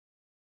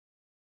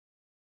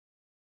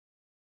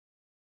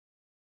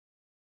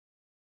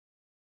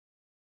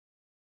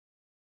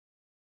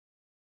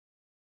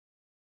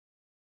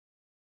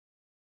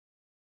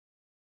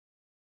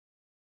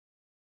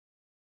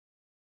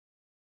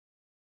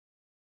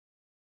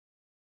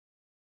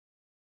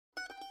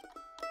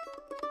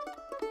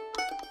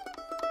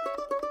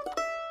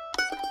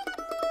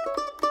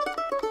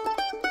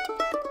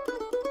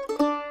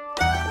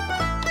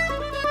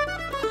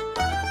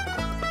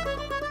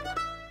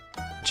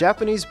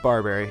Japanese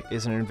barberry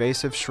is an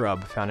invasive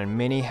shrub found in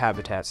many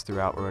habitats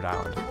throughout Rhode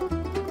Island.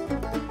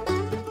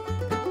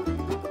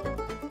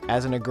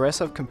 As an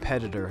aggressive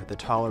competitor that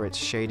tolerates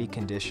shady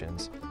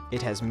conditions,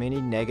 it has many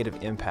negative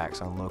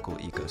impacts on local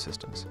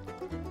ecosystems.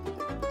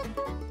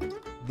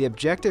 The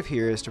objective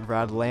here is to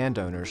provide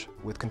landowners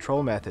with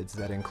control methods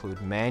that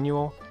include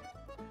manual,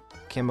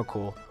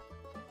 chemical,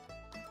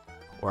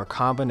 or a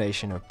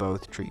combination of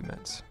both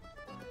treatments.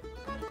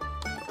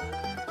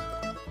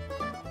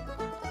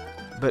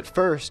 But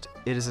first,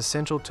 it is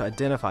essential to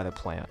identify the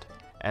plant,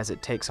 as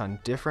it takes on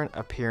different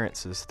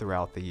appearances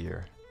throughout the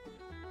year.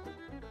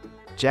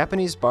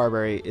 Japanese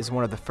barberry is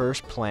one of the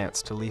first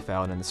plants to leaf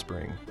out in the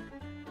spring.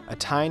 A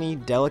tiny,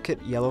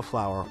 delicate yellow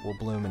flower will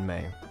bloom in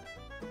May.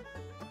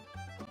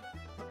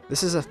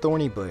 This is a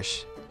thorny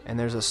bush, and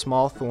there's a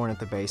small thorn at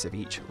the base of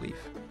each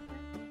leaf.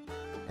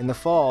 In the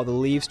fall, the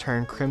leaves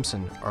turn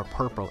crimson or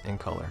purple in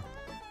color.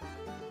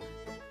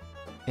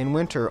 In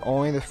winter,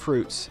 only the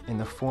fruits in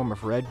the form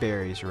of red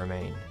berries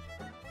remain.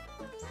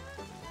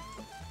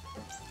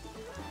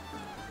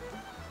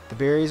 The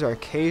berries are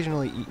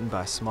occasionally eaten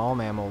by small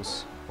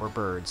mammals or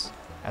birds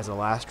as a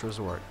last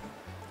resort,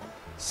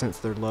 since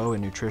they're low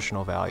in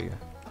nutritional value.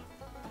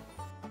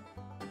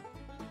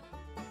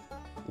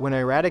 When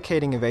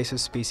eradicating invasive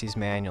species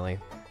manually,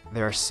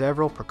 there are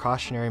several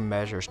precautionary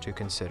measures to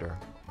consider.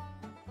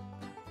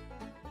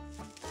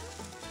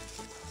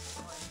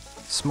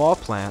 Small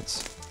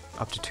plants,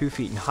 up to 2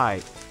 feet in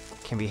height,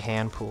 can be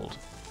hand-pulled.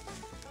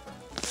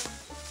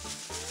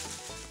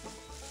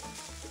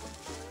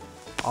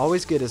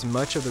 Always get as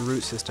much of the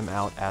root system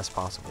out as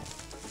possible.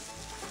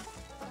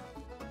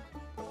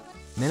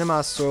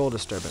 Minimize soil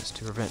disturbance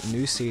to prevent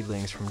new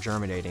seedlings from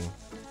germinating,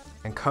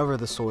 and cover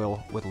the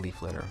soil with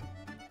leaf litter.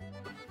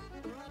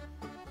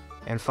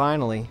 And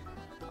finally,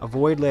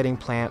 avoid letting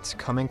plants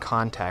come in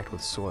contact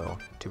with soil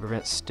to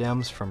prevent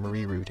stems from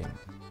re-rooting.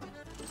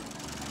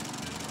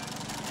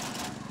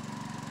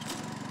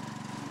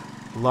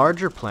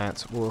 Larger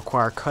plants will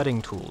require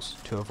cutting tools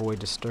to avoid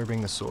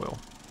disturbing the soil.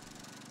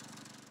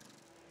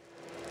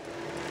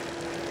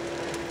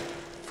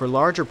 For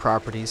larger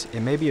properties,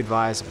 it may be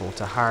advisable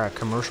to hire a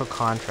commercial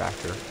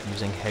contractor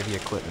using heavy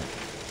equipment.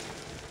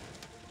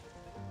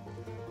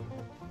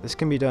 This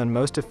can be done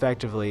most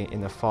effectively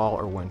in the fall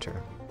or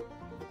winter.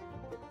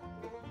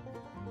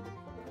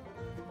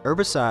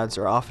 Herbicides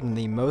are often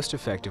the most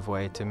effective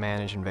way to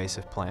manage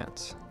invasive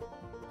plants.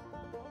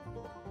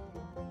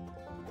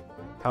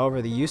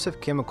 However, the use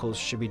of chemicals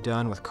should be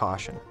done with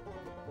caution.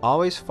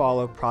 Always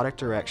follow product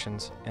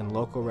directions and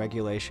local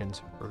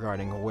regulations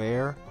regarding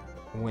where,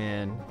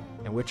 when,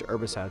 and which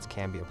herbicides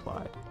can be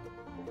applied.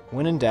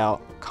 When in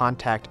doubt,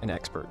 contact an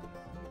expert.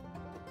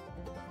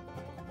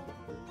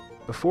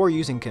 Before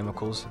using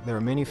chemicals, there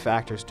are many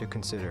factors to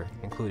consider,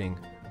 including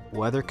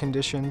weather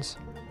conditions,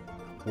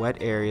 wet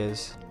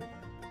areas,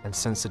 and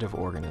sensitive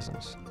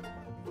organisms.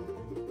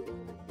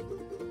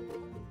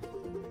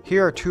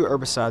 Here are 2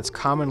 herbicides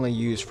commonly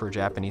used for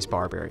Japanese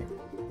barberry.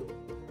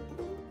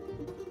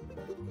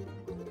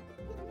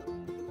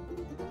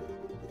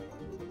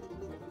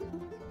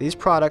 These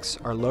products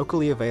are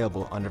locally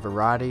available under a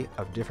variety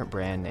of different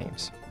brand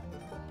names.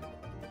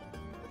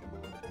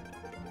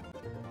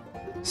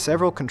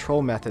 Several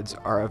control methods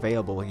are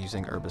available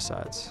using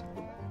herbicides.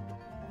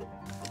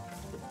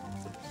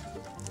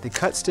 The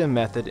cut stem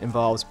method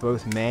involves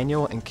both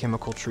manual and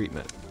chemical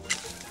treatment.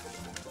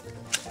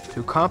 To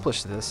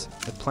accomplish this,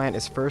 the plant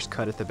is first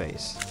cut at the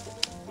base.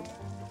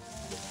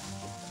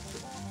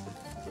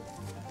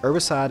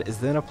 Herbicide is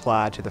then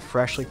applied to the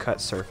freshly cut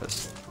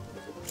surface.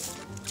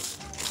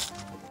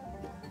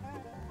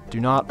 Do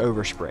not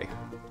overspray.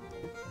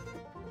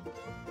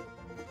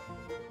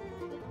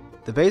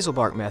 The basal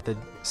bark method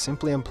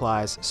simply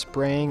implies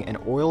spraying an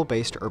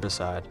oil-based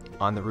herbicide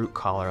on the root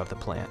collar of the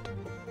plant.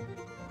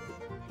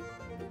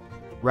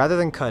 Rather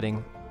than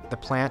cutting, the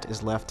plant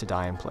is left to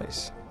die in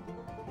place.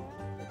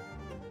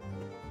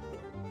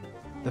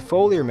 The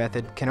foliar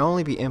method can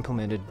only be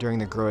implemented during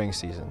the growing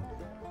season,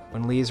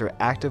 when leaves are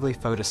actively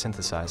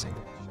photosynthesizing.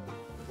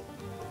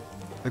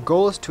 The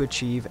goal is to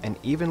achieve an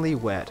evenly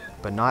wet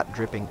but not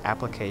dripping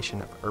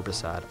application of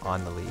herbicide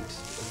on the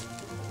leaves.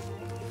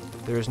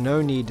 There is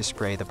no need to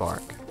spray the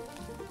bark.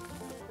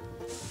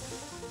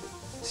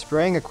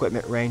 Spraying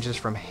equipment ranges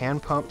from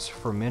hand pumps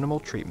for minimal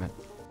treatment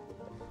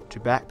to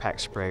backpack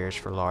sprayers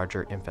for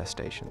larger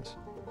infestations.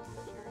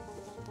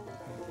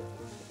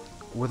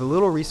 With a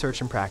little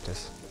research and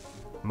practice,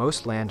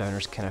 most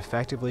landowners can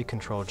effectively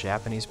control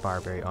Japanese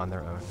barberry on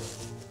their own.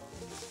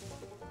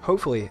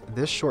 Hopefully,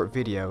 this short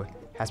video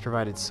has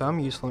provided some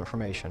useful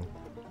information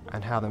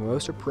on how the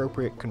most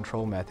appropriate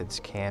control methods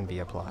can be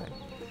applied.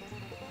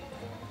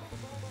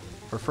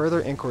 For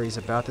further inquiries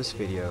about this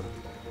video,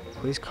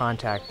 please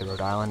contact the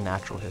Rhode Island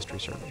Natural History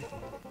Survey.